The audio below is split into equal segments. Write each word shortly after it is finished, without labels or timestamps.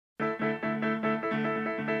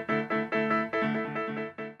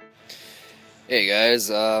Hey guys,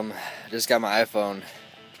 just got my iPhone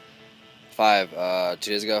 5 2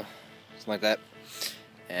 days ago, something like that,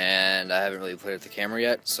 and I haven't really played with the camera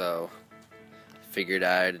yet, so figured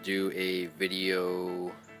I'd do a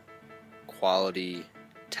video quality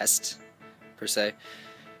test per se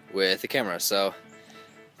with the camera. So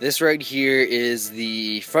this right here is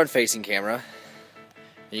the front-facing camera,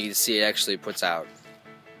 and you can see it actually puts out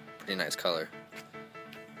pretty nice color.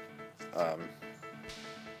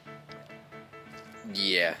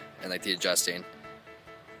 Yeah, and like the adjusting.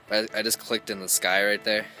 I just clicked in the sky right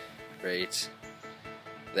there. Right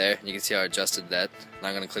there. You can see how I adjusted that. Now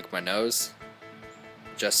I'm going to click my nose.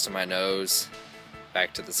 Adjust to my nose.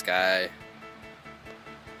 Back to the sky.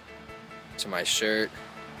 To my shirt.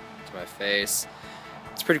 To my face.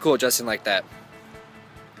 It's pretty cool adjusting like that.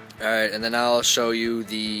 Alright, and then I'll show you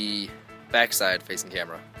the backside facing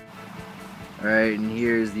camera. Alright, and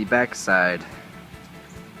here's the backside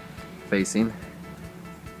facing.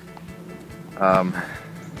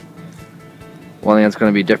 One thing that's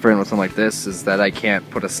going to be different with something like this is that I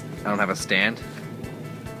don't have a stand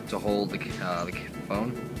to hold the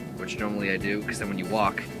phone, which normally I do, because then when you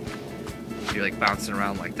walk, you're like bouncing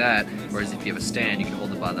around like that, whereas if you have a stand, you can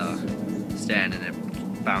hold it by the stand and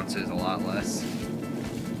it bounces a lot less.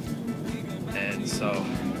 And so,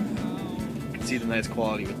 you can see the nice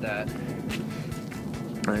quality with that.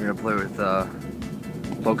 I'm going to play with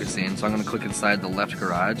focusing, so I'm going to click inside the left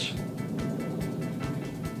garage.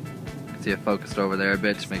 See it focused over there a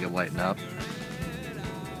bit to make it lighten up.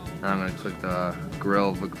 Now I'm going to click the grill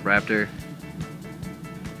of the Raptor.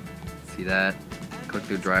 See that? Click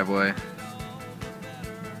through driveway.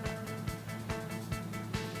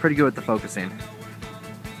 Pretty good with the focusing.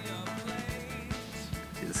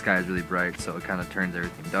 See, the sky is really bright, so it kind of turns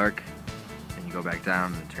everything dark. And you go back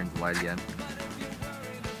down and it turns the light again.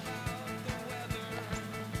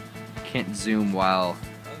 Can't zoom while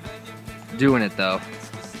doing it though.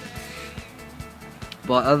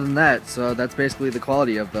 But other than that, so that's basically the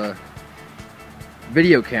quality of the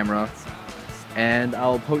video camera, and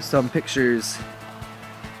I'll post some pictures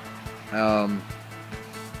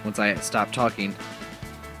once I stop talking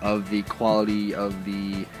of the quality of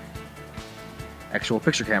the actual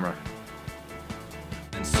picture camera.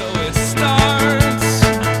 And so it starts.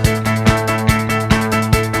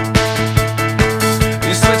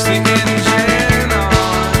 You switch the